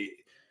mean,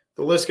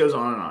 the list goes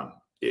on and on.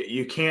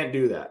 You can't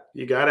do that.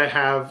 You got to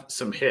have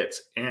some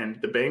hits. And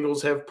the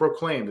Bengals have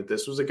proclaimed that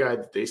this was a guy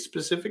that they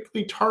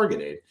specifically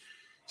targeted.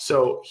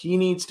 So he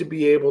needs to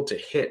be able to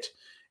hit.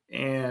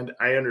 And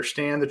I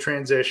understand the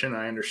transition.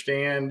 I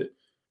understand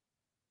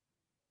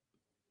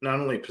not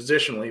only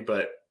positionally,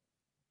 but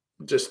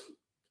just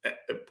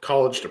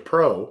college to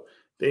pro.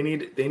 They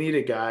need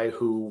a guy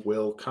who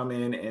will come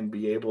in and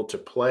be able to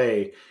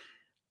play,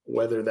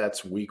 whether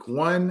that's week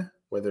one,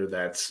 whether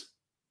that's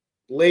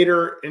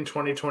later in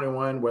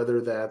 2021,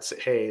 whether that's,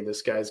 hey,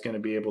 this guy's going to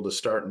be able to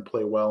start and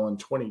play well in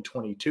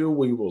 2022,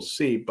 we will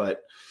see.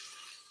 But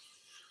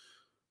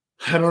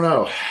I don't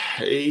know.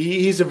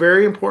 He's a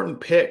very important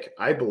pick,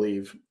 I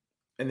believe,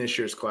 in this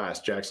year's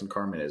class. Jackson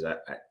Carman is.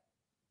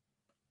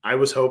 I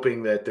was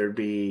hoping that there'd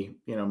be,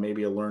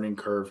 maybe a learning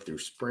curve through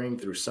spring,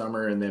 through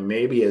summer, and then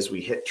maybe as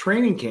we hit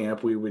training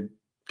camp, we would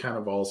kind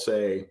of all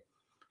say,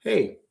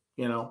 hey,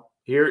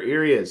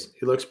 here he is.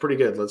 He looks pretty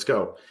good. Let's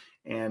go.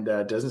 And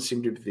doesn't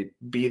seem to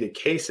be the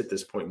case at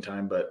this point in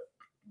time, but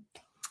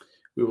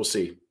we will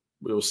see.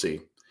 We will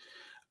see.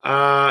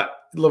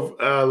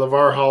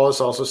 LeVar Hollis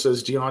also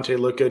says Deontay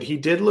looked good. He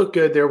did look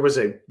good. There was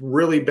a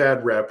really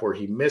bad rep where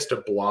he missed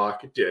a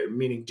block,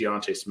 meaning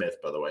Deontay Smith,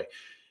 by the way.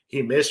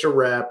 He missed a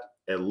rep.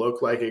 It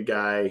looked like a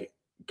guy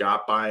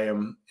got by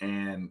him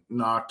and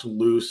knocked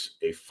loose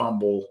a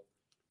fumble.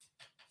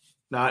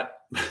 Not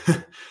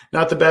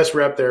the best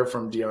rep there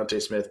from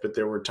Deontay Smith, but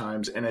there were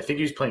times, and I think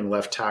he was playing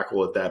left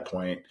tackle at that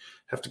point.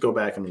 Have to go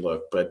back and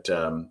look, but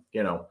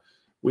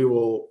we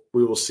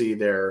will see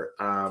there.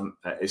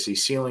 I see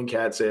Ceiling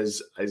Cat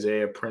says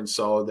Isaiah Prince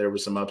solid. There were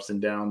some ups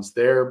and downs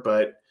there,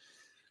 but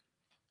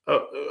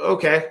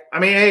okay. I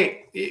mean,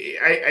 hey,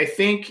 I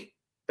think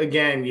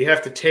again you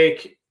have to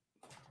take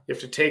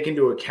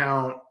into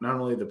account not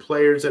only the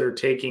players that are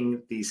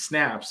taking these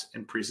snaps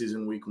in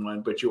preseason week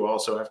one, but you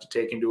also have to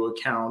take into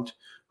account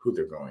who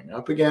they're going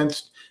up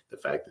against, the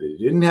fact that they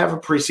didn't have a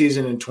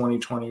preseason in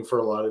 2020 for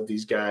a lot of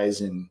these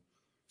guys. And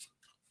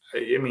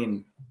I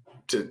mean,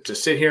 to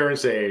sit here and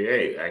say,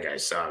 hey, that guy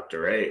sucked,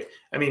 or hey,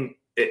 I mean,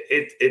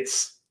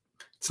 it's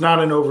not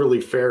an overly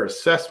fair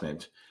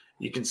assessment.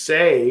 You can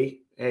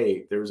say,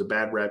 hey, there was a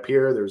bad rep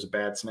here, there was a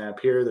bad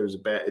snap here,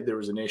 there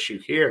was an issue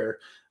here.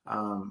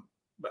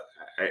 But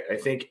I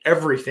think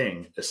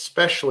everything,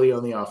 especially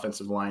on the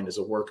offensive line, is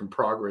a work in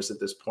progress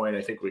at this point.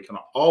 I think we can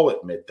all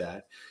admit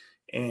that.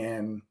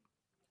 And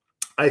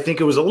I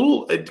think it was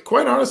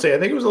quite honestly, I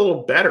think it was a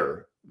little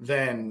better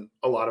than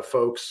a lot of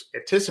folks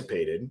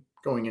anticipated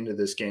going into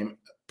this game,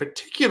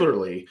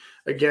 particularly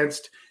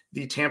against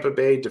the Tampa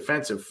Bay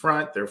defensive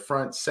front, their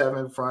front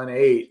seven, front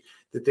eight,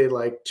 that they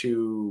like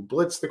to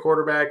blitz the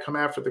quarterback, come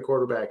after the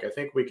quarterback. I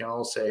think we can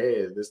all say,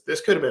 hey,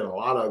 this could have been a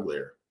lot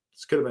uglier.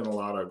 This could have been a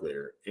lot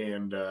uglier,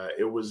 and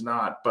it was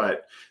not.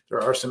 But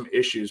there are some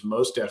issues,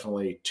 most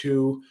definitely,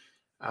 to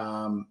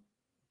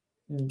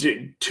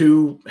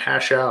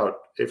hash out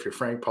if you're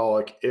Frank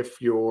Pollock, if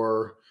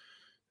you're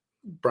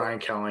Brian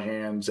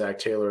Callahan, Zach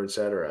Taylor,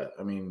 etc.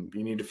 I mean,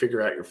 you need to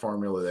figure out your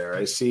formula there.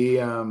 I see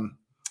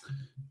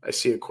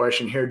a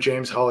question here.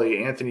 James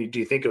Hawley, Anthony, do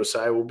you think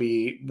Osai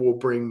will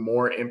bring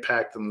more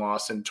impact than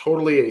Lawson?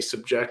 Totally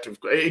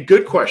a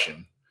good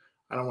question.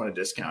 I don't want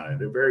to discount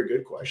it. A very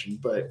good question,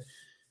 but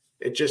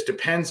it just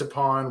depends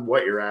upon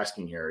what you're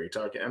asking here. Are you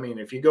talking? I mean,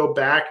 if you go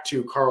back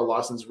to Carl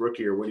Lawson's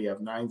rookie year, what do you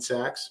have? 9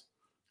 sacks.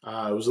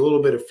 It was a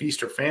little bit of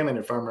feast or famine,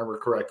 if I remember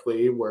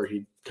correctly, where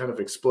he kind of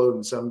exploded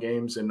in some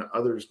games and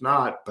others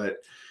not, but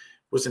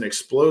was an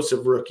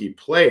explosive rookie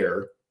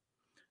player.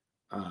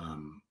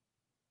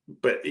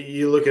 But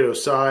you look at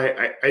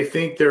Osai, I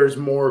think there's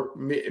more,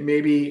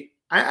 maybe,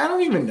 I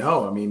don't even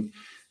know. I mean,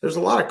 there's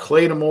a lot of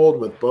clay to mold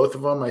with both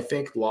of them. I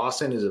think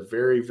Lawson is a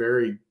very,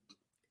 very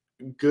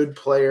good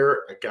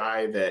player, a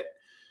guy that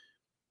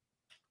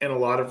in a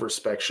lot of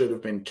respects should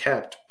have been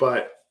kept.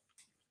 But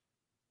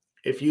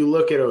if you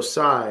look at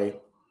Osai,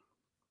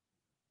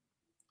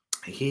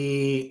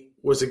 he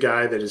was a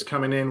guy that is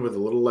coming in with a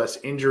little less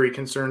injury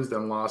concerns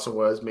than Lawson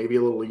was, maybe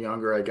a little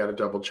younger. I got to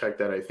double check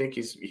that. I think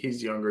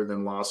he's younger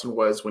than Lawson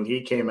was when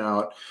he came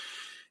out,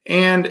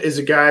 and is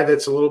a guy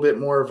that's a little bit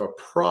more of a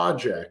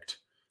project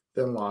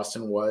than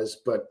Lawson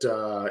was. But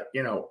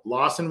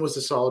Lawson was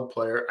a solid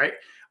player.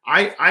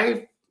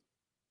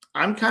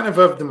 I'm kind of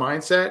the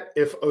mindset,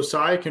 if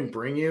Osai can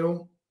bring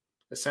you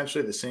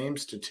essentially the same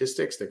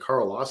statistics that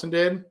Carl Lawson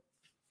did,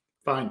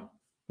 fine.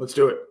 Let's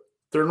do it.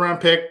 3rd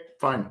round pick,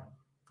 fine.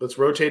 Let's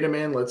rotate him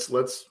in.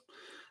 Let's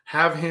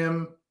have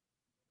him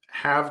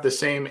have the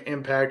same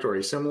impact or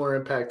a similar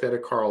impact that a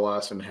Carl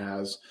Lawson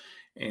has.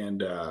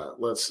 And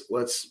let's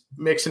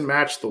mix and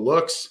match the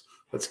looks.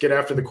 Let's get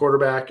after the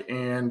quarterback.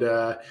 And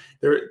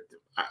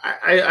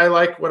I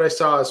like what I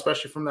saw,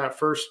 especially from that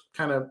first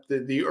kind of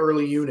the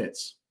early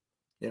units.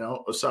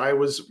 Osai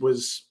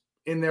was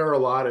in there a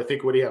lot. I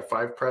think, what do you have,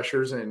 5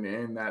 pressures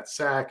in that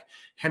sack.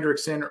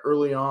 Hendrickson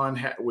early on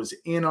was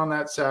in on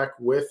that sack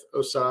with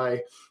Osai.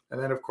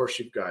 And then, of course,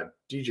 you've got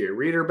DJ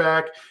Reader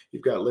back.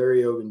 You've got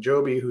Larry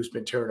Ogunjobi, who's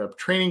been tearing up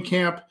training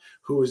camp,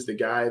 who is the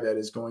guy that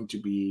is going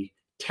to be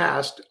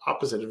tasked,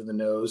 opposite of the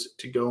nose,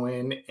 to go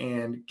in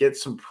and get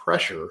some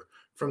pressure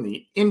from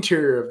the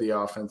interior of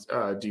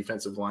the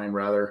defensive line,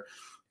 rather.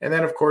 And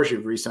then, of course,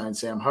 you've re-signed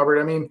Sam Hubbard.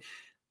 I mean,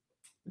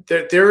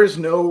 there is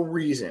no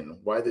reason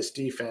why this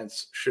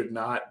defense should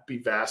not be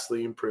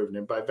vastly improved.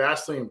 And by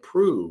vastly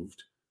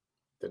improved,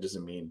 that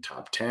doesn't mean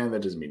top 10.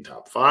 That doesn't mean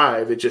top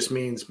 5. It just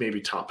means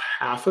maybe top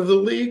half of the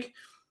league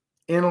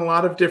in a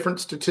lot of different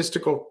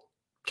statistical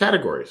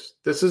categories.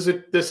 This is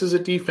a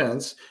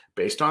defense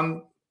based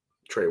on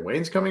Trey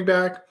Wayne's coming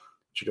back,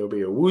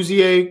 Chidobe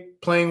Awuzie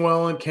playing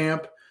well in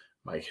camp,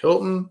 Mike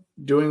Hilton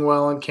doing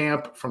well in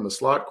camp from the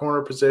slot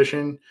corner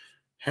position,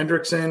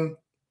 Hendrickson,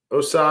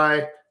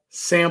 Osai,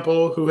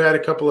 Sample, who had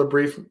a couple of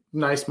brief,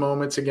 nice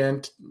moments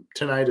again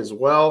tonight as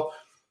well.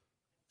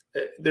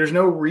 There's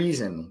no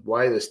reason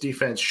why this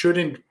defense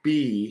shouldn't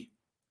be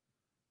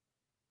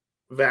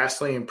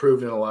vastly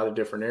improved in a lot of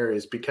different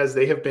areas, because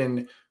they have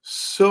been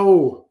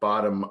so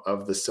bottom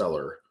of the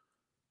cellar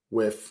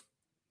with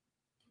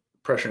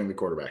pressuring the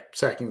quarterback,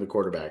 sacking the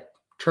quarterback,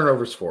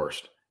 turnovers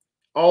forced.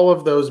 All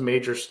of those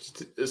major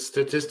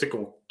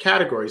statistical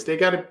categories, they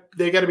got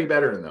to be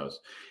better in those.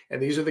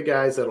 And these are the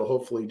guys that will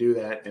hopefully do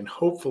that and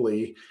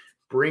hopefully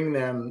bring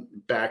them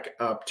back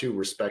up to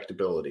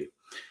respectability.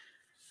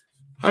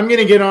 I'm going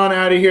to get on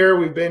out of here.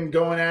 We've been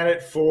going at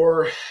it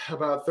for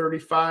about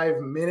 35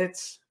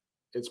 minutes.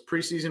 It's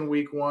preseason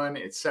week 1.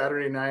 It's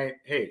Saturday night.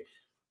 Hey,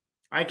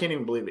 I can't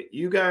even believe it.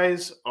 You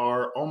guys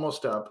are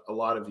almost up, a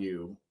lot of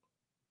you,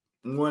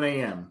 1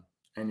 a.m.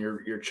 and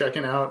you're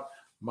checking out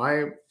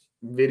my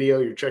video.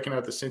 You're checking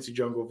out the Cincy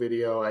Jungle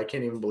video. I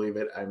can't even believe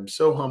it. I'm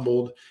so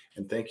humbled,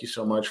 and thank you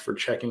so much for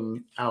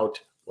checking out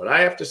what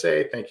I have to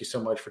say. Thank you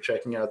so much for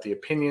checking out the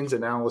opinions,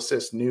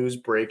 analysis, news,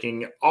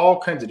 breaking, all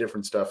kinds of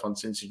different stuff on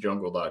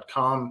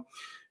cincyjungle.com.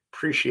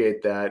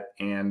 Appreciate that,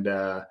 and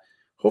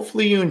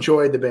hopefully you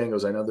enjoyed the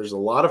Bengals. I know there's a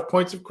lot of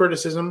points of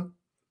criticism,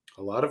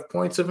 a lot of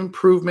points of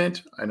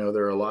improvement. I know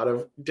there are a lot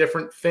of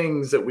different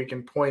things that we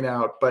can point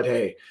out, but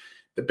hey,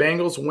 the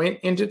Bengals went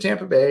into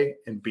Tampa Bay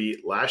and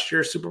beat last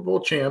year's Super Bowl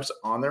champs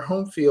on their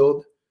home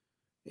field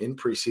in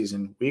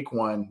preseason week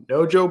 1.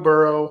 No Joe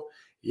Burrow.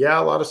 Yeah,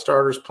 a lot of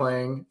starters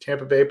playing.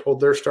 Tampa Bay pulled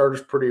their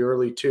starters pretty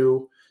early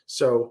too.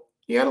 So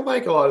you got to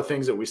like a lot of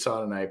things that we saw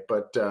tonight.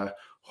 But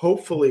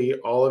hopefully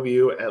all of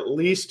you at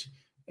least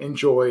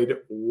enjoyed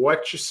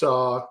what you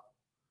saw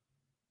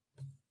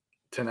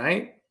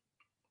tonight,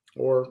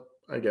 or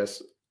I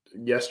guess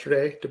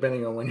yesterday,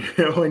 depending on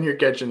when you're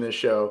catching this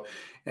show.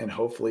 And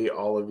hopefully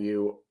all of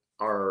you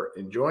are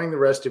enjoying the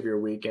rest of your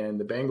weekend.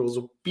 The Bengals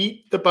will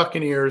beat the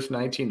Buccaneers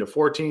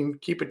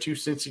 19-14. Keep it to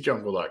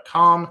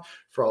cincyjungle.com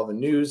for all the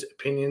news,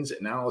 opinions,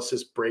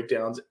 analysis,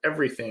 breakdowns,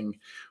 everything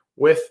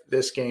with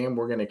this game.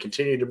 We're going to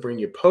continue to bring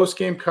you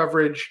post-game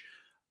coverage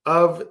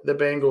of the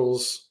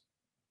Bengals,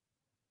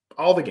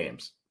 all the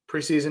games,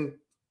 preseason,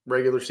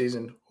 regular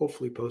season,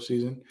 hopefully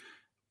postseason,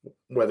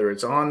 whether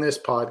it's on this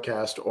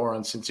podcast or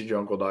on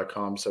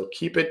cincyjungle.com. So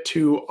keep it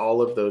to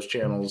all of those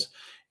channels.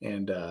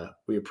 And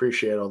we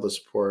appreciate all the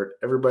support.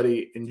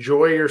 Everybody,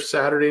 enjoy your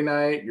Saturday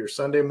night, your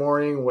Sunday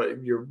morning,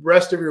 your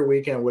rest of your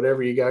weekend,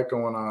 whatever you got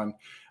going on.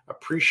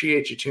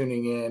 Appreciate you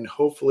tuning in.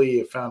 Hopefully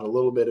you found a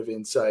little bit of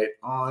insight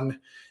on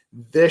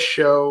this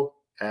show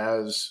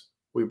as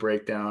we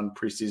break down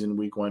preseason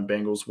week 1.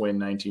 Bengals win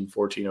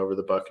 19-14 over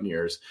the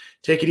Buccaneers.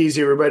 Take it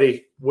easy,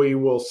 everybody. We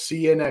will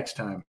see you next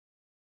time.